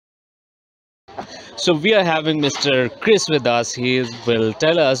So we are having Mr. Chris with us. Will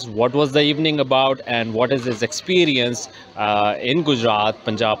tell us what was the evening about and what is his experience in Gujarat,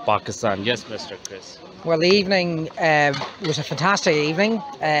 Punjab, Pakistan. Yes, Mr. Chris. Well, the evening was a fantastic evening.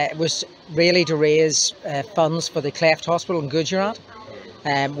 It was really to raise funds for the Cleft Hospital in Gujarat,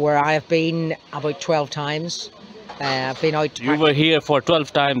 where I have been about 12 times. I've been out. You were here for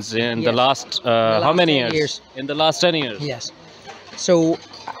 12 times in the last, how many years? In the last 10 years. Yes. So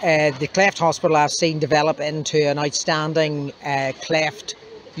the Cleft Hospital I've seen develop into an outstanding cleft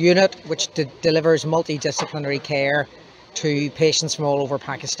unit which delivers multidisciplinary care to patients from all over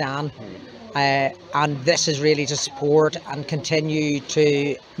Pakistan. And this is really to support and continue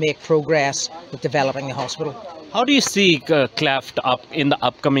to make progress with developing the hospital. How do you see cleft up in the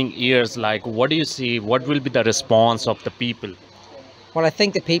upcoming years? Like, what do you see? What will be the response of the people? Well, I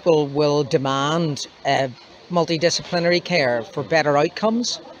think the people will demand multidisciplinary care for better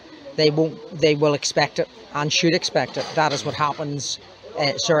outcomes. They will expect it and should expect it. That is what happens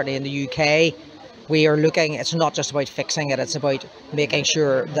certainly in the UK. We are looking, it's not just about fixing it, it's about making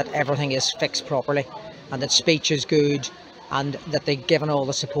sure that everything is fixed properly and that speech is good and that they're given all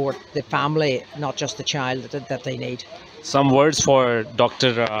the support, the family, not just the child, that they need. Some words for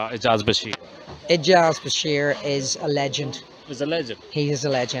Dr. Ijaz Bashir. Ijaz Bashir is a legend. He's a legend. He is a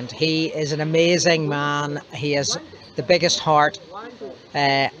legend. He is an amazing man. He has the biggest heart.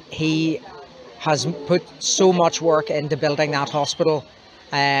 He has put so much work into building that hospital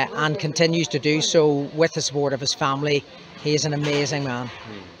and continues to do so with the support of his family. He is an amazing man.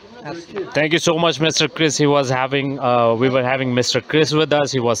 Thank you so much, Mr. Chris. We were having Mr. Chris with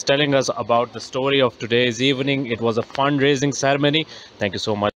us. He was telling us about the story of today's evening. It was a fundraising ceremony. Thank you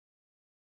so much.